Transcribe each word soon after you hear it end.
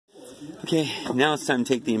Okay, now it's time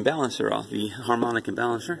to take the imbalancer off, the harmonic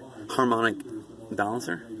balancer.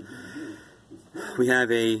 We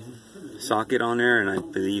have a socket on there, and I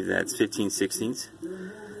believe that's 15/16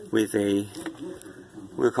 with a,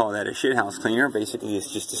 we'll call that a shithouse cleaner. Basically,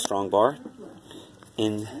 it's just a strong bar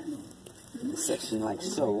in a section like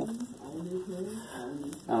so.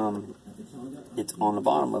 It's on the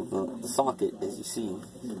bottom of the socket, as you see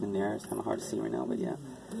in there. It's kind of hard to see right now, but yeah.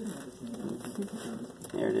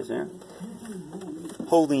 There it is there.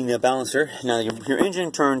 Holding the balancer. Now your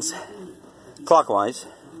engine turns clockwise.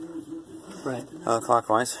 Right.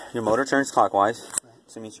 Clockwise. Your motor turns clockwise. Right.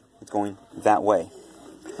 So it means it's going that way.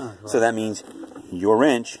 Oh, right. So that means your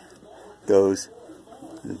wrench goes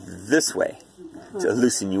this way to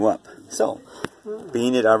loosen you up. So,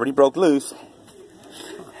 being it already broke loose,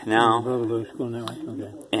 now,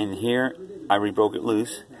 okay. And here I re-broke it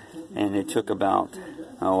loose, and it took about,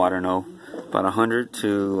 oh, I don't know, about 100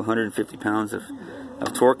 to 150 pounds of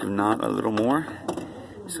torque, if not a little more.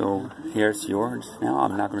 So here's yours. Now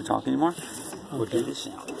I'm not going to talk anymore. We'll do this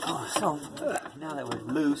now. Oh, so now that we're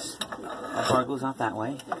loose, that bar goes out that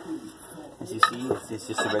way. As you see, it's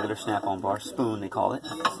just a regular snap-on bar, spoon they call it.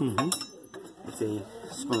 It's a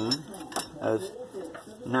spoon of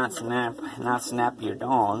not snap your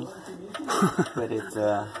dong, but it's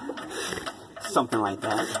something like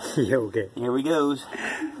that. Yeah, okay. Here we goes.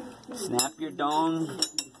 Snap your dong,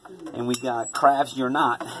 and we got crafts you're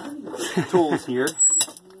not tools here.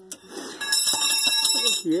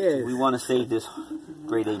 Yes. We want to save this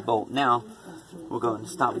grade 8 bolt. Now we'll go and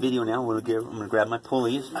stop video. Now I'm going to grab my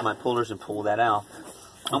pullers, and pull that out.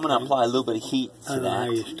 I'm going to apply a little bit of heat to that.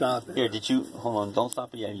 How you stop it. Here, did you hold on? Don't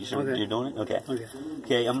stop it yet. You sure you're doing it? Okay.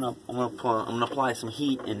 Okay. I'm gonna apply some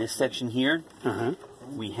heat in this section here.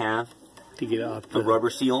 We have to get off the rubber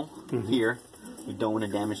seal here. We don't want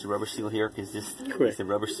to damage the rubber seal here because this is the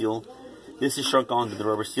rubber seal. This is shrunk onto the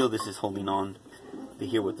rubber seal. This is holding on to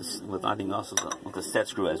here with I think also with the set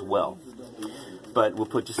screw as well. But we'll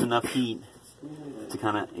put just enough heat to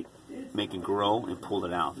kind of make it grow and pull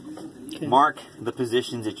it out. Okay. Mark the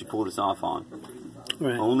positions that you pull this off on.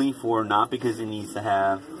 Right. Only for, not because it needs to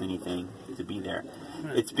have anything to be there.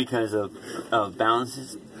 Right. It's because of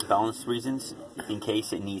balance reasons, in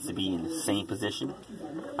case it needs to be in the same position.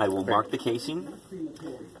 I will mark the casing.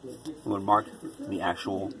 I will mark the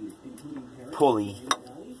actual pulley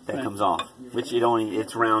that comes off, which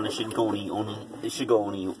it's round. It should go only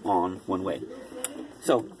on one way.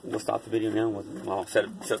 So we'll stop the video now. I'll set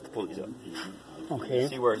the pulleys up. Okay.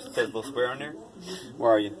 See where it says little square on there?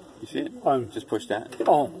 Where are you? You see it? Just push that.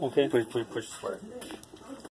 Oh, okay. Push the square.